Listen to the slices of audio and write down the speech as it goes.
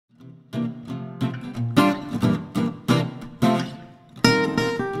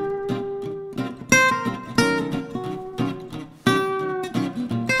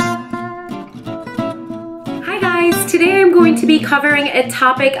to be covering a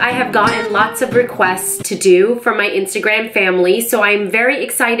topic I have gotten lots of requests to do from my Instagram family, so I'm very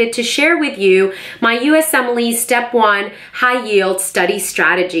excited to share with you my USMLE Step 1 High Yield Study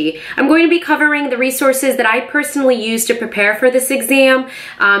Strategy. I'm going to be covering the resources that I personally use to prepare for this exam.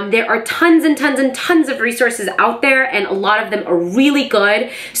 There are tons and tons and tons of resources out there, and a lot of them are really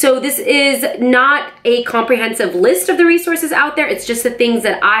good. So this is not a comprehensive list of the resources out there. It's just the things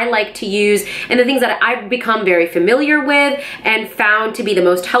that I like to use and the things that I've become very familiar with and found to be the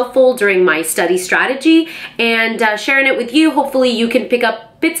most helpful during my study strategy, and sharing it with you. Hopefully you can pick up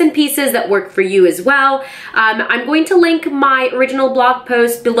bits and pieces that work for you as well. I'm going to link my original blog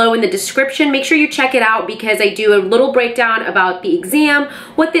post below in the description. Make sure you check it out because I do a little breakdown about the exam,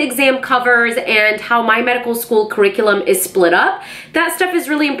 what the exam covers, and how my medical school curriculum is split up. That stuff is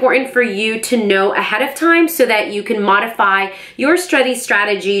really important for you to know ahead of time so that you can modify your study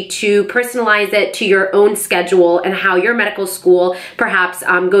strategy to personalize it to your own schedule and how your medical school perhaps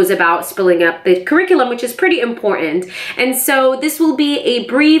goes about splitting up the curriculum, which is pretty important. And so this will be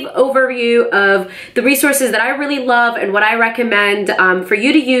a brief overview of the resources that I really love and what I recommend for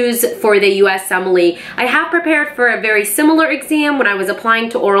you to use for the USMLE. I have prepared for a very similar exam when I was applying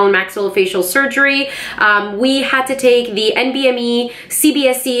to oral and maxillofacial surgery. We had to take the NBME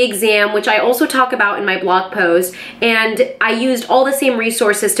CBSE exam, which I also talk about in my blog post, and I used all the same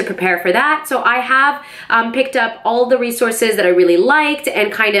resources to prepare for that. So I have picked up all the resources that I really liked and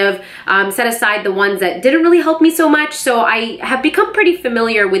kind of set aside the ones that didn't really help me so much. So I have become pretty familiar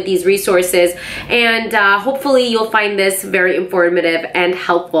with these resources, and hopefully you'll find this very informative and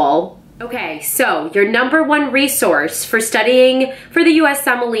helpful. Okay, so your number one resource for studying for the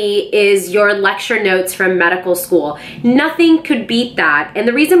USMLE is your lecture notes from medical school. Nothing could beat that. And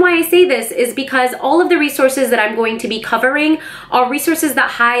the reason why I say this is because all of the resources that I'm going to be covering are resources that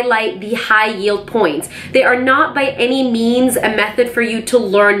highlight the high yield points. They are not by any means a method for you to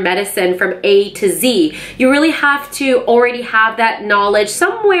learn medicine from A to Z. You really have to already have that knowledge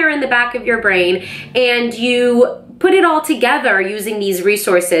somewhere in the back of your brain, and you put it all together using these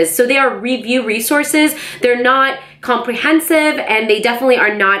resources. So they are review resources. They're not comprehensive, and they definitely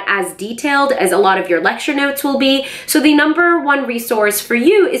are not as detailed as a lot of your lecture notes will be. So the number one resource for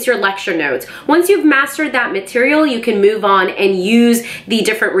you is your lecture notes. Once you've mastered that material, you can move on and use the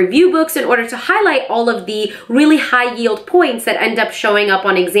different review books in order to highlight all of the really high yield points that end up showing up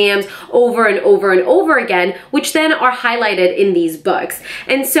on exams over and over and over again, which then are highlighted in these books.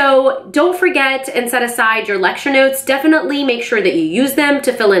 And so don't forget and set aside your lecture notes. Definitely make sure that you use them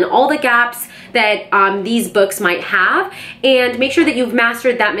to fill in all the gaps that these books might have, and make sure that you've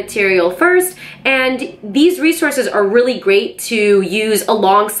mastered that material first. And these resources are really great to use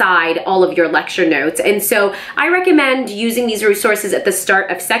alongside all of your lecture notes. And so I recommend using these resources at the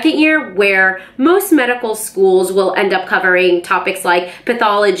start of second year, where most medical schools will end up covering topics like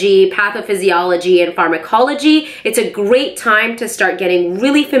pathology, pathophysiology, and pharmacology. It's a great time to start getting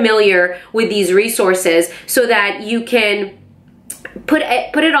really familiar with these resources so that you can put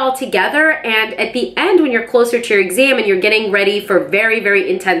it all together, and at the end, when you're closer to your exam and you're getting ready for very, very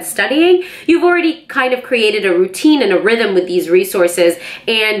intense studying, you've already kind of created a routine and a rhythm with these resources,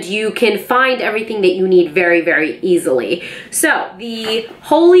 and you can find everything that you need very, very easily. So the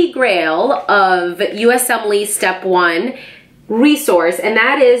holy grail of USMLE Step 1 resource, and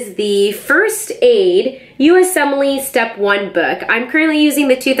that is the First Aid USMLE Step 1 book. I'm currently using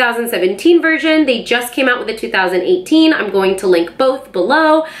the 2017 version. They just came out with the 2018. I'm going to link both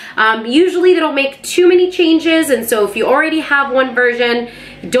below. Usually they don't make too many changes, and so if you already have one version,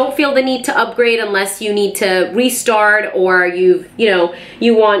 don't feel the need to upgrade unless you need to restart or you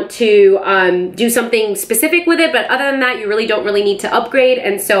want to do something specific with it. But other than that, you really don't need to upgrade.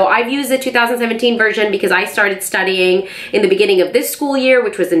 And so I've used the 2017 version because I started studying in the beginning of this school year,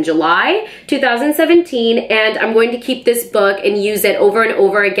 which was in July 2017. And I'm going to keep this book and use it over and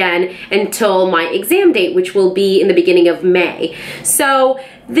over again until my exam date, which will be in the beginning of May. So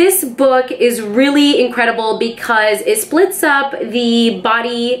this book is really incredible because it splits up the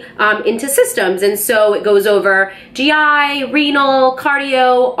body into systems, and so it goes over GI, renal,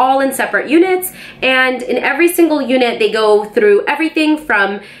 cardio, all in separate units, and in every single unit they go through everything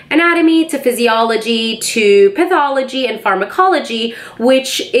from anatomy to physiology to pathology and pharmacology,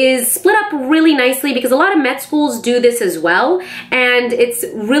 which is split up really nicely because a lot of med schools do this as well, and it's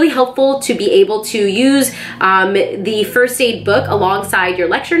really helpful to be able to use the first aid book alongside your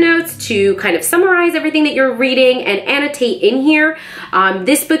lecture notes to kind of summarize everything that you're reading and annotate in here.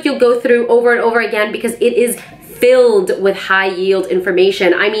 This book you'll go through over and over again because it is filled with high yield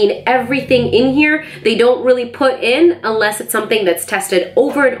information. I mean, everything in here, they don't really put in unless it's something that's tested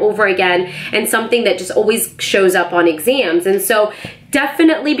over and over again and something that just always shows up on exams. And so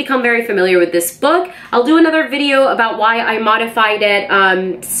definitely become very familiar with this book. I'll do another video about why I modified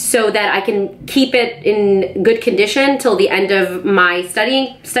it so that I can keep it in good condition till the end of my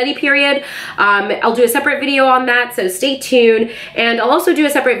study period. I'll do a separate video on that, so stay tuned. And I'll also do a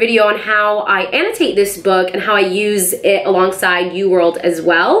separate video on how I annotate this book and how I use it alongside UWorld as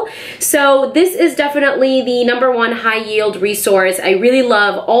well. So this is definitely the #1 high yield resource. I really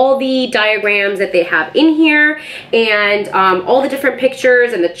love all the diagrams that they have in here and all the different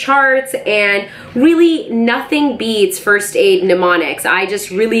pictures and the charts, and really nothing beats first aid mnemonics. I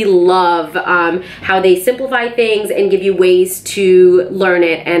just really love how they simplify things and give you ways to learn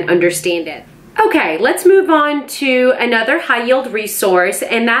it and understand it. Okay, let's move on to another high yield resource,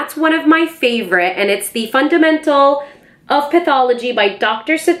 and that's one of my favorite, and it's the Fundamental of Pathology by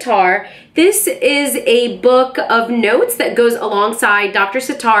Dr. Sitar. This is a book of notes that goes alongside Dr.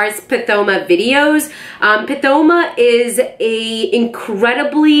 Sitar's Pathoma videos. Pathoma is an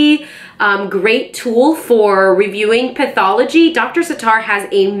incredibly great tool for reviewing pathology. Dr. Sitar has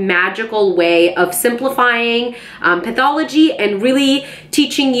a magical way of simplifying pathology and really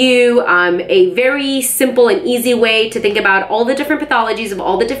teaching you a very simple and easy way to think about all the different pathologies of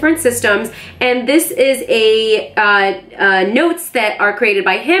all the different systems. And this is notes that are created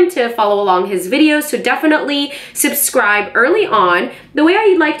by him to follow along his videos, so definitely subscribe early on. The way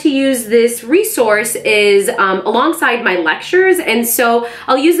I like to use this resource is alongside my lectures, and so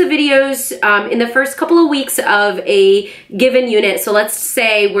I'll use the videos in the first couple of weeks of a given unit. So let's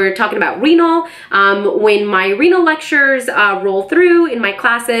say we're talking about renal. When my renal lectures roll through in my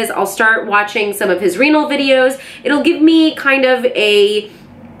classes, I'll start watching some of his renal videos. It'll give me kind of a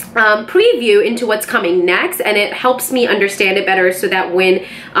preview into what's coming next, and it helps me understand it better so that when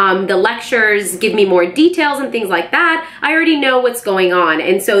the lectures give me more details and things like that, I already know what's going on.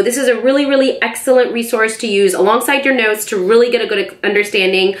 And so this is a really, really excellent resource to use alongside your notes to really get a good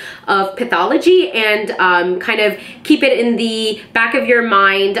understanding of pathology and kind of keep it in the back of your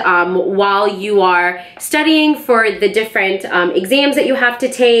mind while you are studying for the different exams that you have to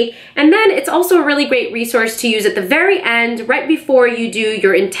take. And then it's also a really great resource to use at the very end, right before you do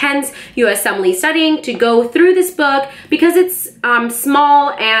your intense USMLE studying, to go through this book because it's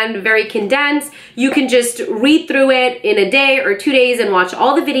small and very condensed. You can just read through it in a day or 2 days and watch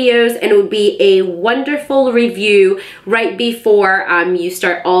all the videos, and it would be a wonderful review right before you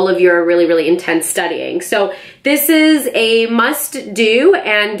start all of your really, really intense studying. So this is a must do,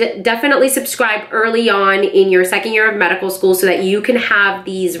 and definitely subscribe early on in your second year of medical school so that you can have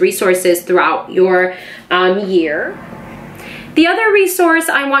these resources throughout your year. The other resource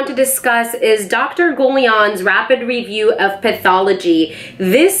I want to discuss is Dr. Goulian's Rapid Review of Pathology.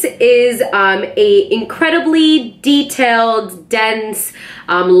 This is a incredibly detailed, dense,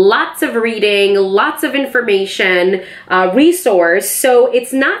 lots of reading, lots of information resource. So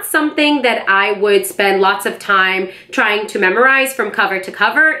it's not something that I would spend lots of time trying to memorize from cover to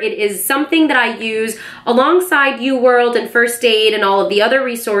cover. It is something that I use alongside UWorld and First Aid and all of the other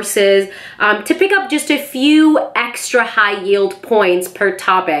resources to pick up just a few extra high yield points per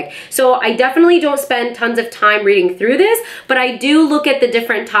topic. So I definitely don't spend tons of time reading through this, but I do look at the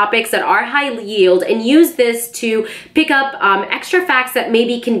different topics that are high yield and use this to pick up extra facts that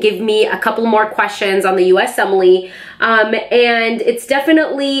maybe can give me a couple more questions on the USMLE. And it's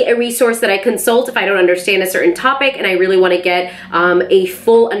definitely a resource that I consult if I don't understand a certain topic and I really want to get a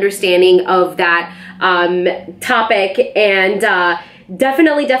full understanding of that topic. And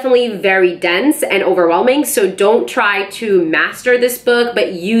definitely very dense and overwhelming, so don't try to master this book,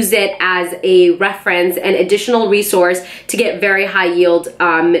 but use it as a reference and additional resource to get very high yield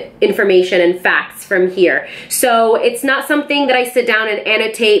information and facts from here. So it's not something that I sit down and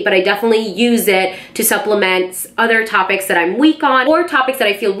annotate, but I definitely use it to supplement other topics that I'm weak on or topics that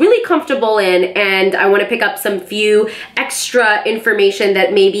I feel really comfortable in, and I want to pick up some few extra information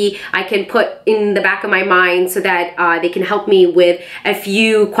that maybe I can put in the back of my mind so that they can help me with a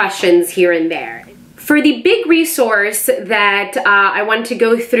few questions here and there. For the big resource that I wanted to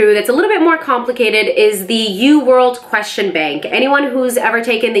go through that's a little bit more complicated is the UWorld Question Bank. Anyone who's ever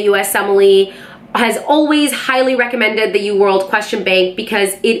taken the USMLE has always highly recommended the UWorld Question Bank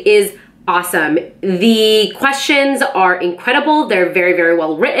because it is awesome. The questions are incredible. They're very, very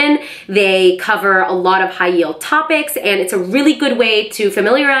well written. They cover a lot of high yield topics, and it's a really good way to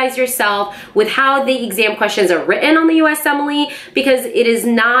familiarize yourself with how the exam questions are written on the USMLE, because it is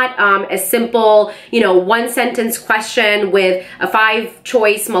not a simple, one sentence question with a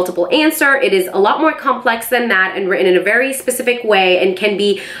 5-choice multiple answer. It is a lot more complex than that and written in a very specific way, and can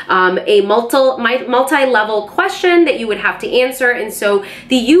be a multi-level question that you would have to answer. And so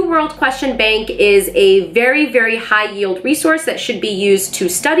the UWorld question bank is a very, very high yield resource that should be used to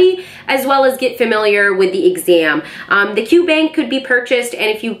study as well as get familiar with the exam. The Q bank could be purchased,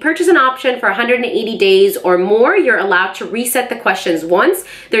 and if you purchase an option for 180 days or more, you're allowed to reset the questions once.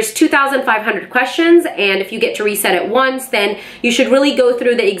 There's 2,500 questions, and if you get to reset it once, then you should really go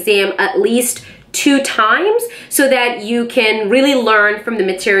through the exam at least 2 times so that you can really learn from the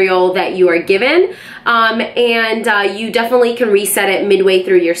material that you are given, and you definitely can reset it midway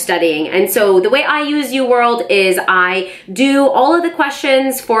through your studying. And so the way I use UWorld is I do all of the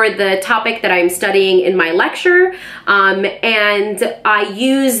questions for the topic that I'm studying in my lecture, and I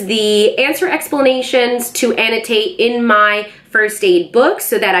use the answer explanations to annotate in my first aid book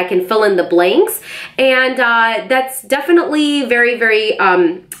so that I can fill in the blanks. And that's definitely very, very,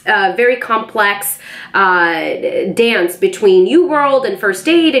 very complex dance between UWorld and first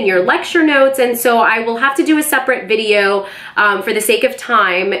aid and your lecture notes. And so I will have to do a separate video for the sake of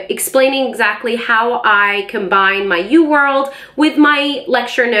time explaining exactly how I combine my UWorld with my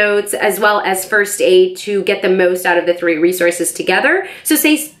lecture notes as well as first aid to get the most out of the 3 resources together. So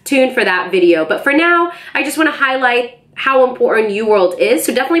stay tuned for that video. But for now, I just want to highlight how important UWorld is.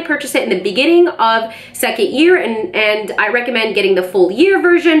 So definitely purchase it in the beginning of second year, and I recommend getting the full year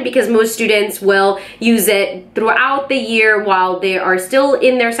version because most students will use it throughout the year while they are still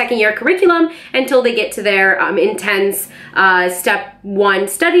in their second year curriculum until they get to their intense step 1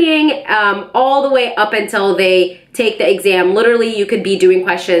 studying, all the way up until they take the exam. Literally, you could be doing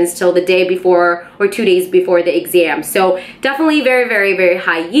questions till the day before or 2 days before the exam. So definitely very, very, very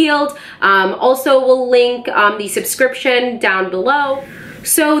high yield. Also, we'll link the subscription down below.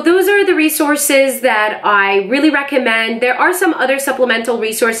 So those are the resources that I really recommend. There are some other supplemental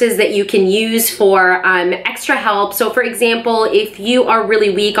resources that you can use for extra help. So for example, if you are really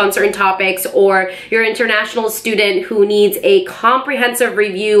weak on certain topics, or you're an international student who needs a comprehensive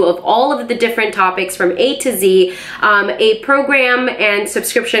review of all of the different topics from A to Z, a program and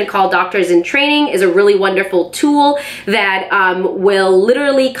subscription called Doctors in Training is a really wonderful tool that will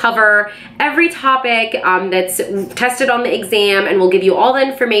literally cover every topic that's tested on the exam and will give you all the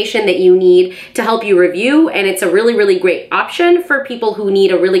information that you need to help you review. And it's a really, really great option for people who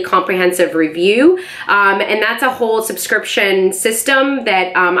need a really comprehensive review. And that's a whole subscription system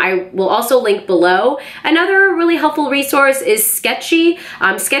that I will also link below. Another really helpful resource is Sketchy.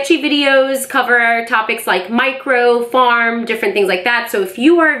 Sketchy videos cover topics like micro, farm, different things like that. So if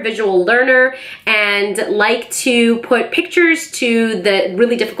you are a visual learner and like to put pictures to the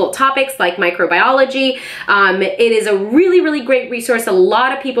really difficult topics like microbiology, it is a really, really great resource. A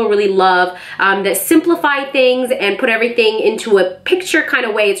lot of people really love that simplify things and put everything into a picture kind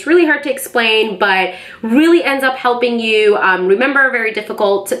of way. It's really hard to explain, but really ends up helping you remember very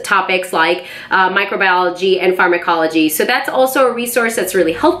difficult topics like microbiology and pharmacology. So that's also a resource that's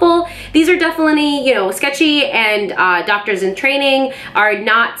really helpful. These are definitely, Sketchy and Doctors in Training are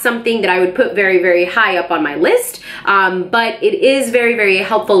not something that I would put very, very high up on my list, but it is very, very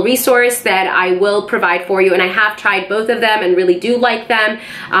helpful resource that I will provide for you. And I have tried both of them and really do like them,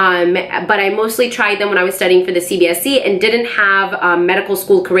 but I mostly tried them when I was studying for the CBSE and didn't have medical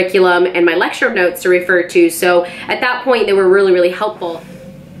school curriculum and my lecture notes to refer to. So at that point, they were really, really helpful.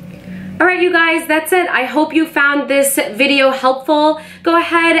 All right, you guys, that's it. I hope you found this video helpful. Go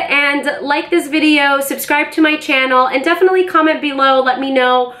ahead and like this video, subscribe to my channel, and definitely comment below. Let me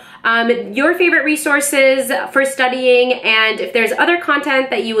know your favorite resources for studying, and if there's other content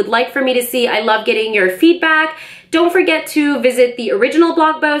that you would like for me to see. I love getting your feedback. Don't forget to visit the original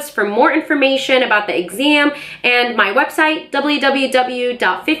blog post for more information about the exam and my website,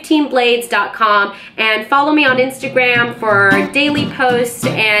 www.15blades.com, and follow me on Instagram for daily posts.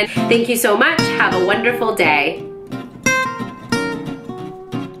 And thank you so much. Have a wonderful day.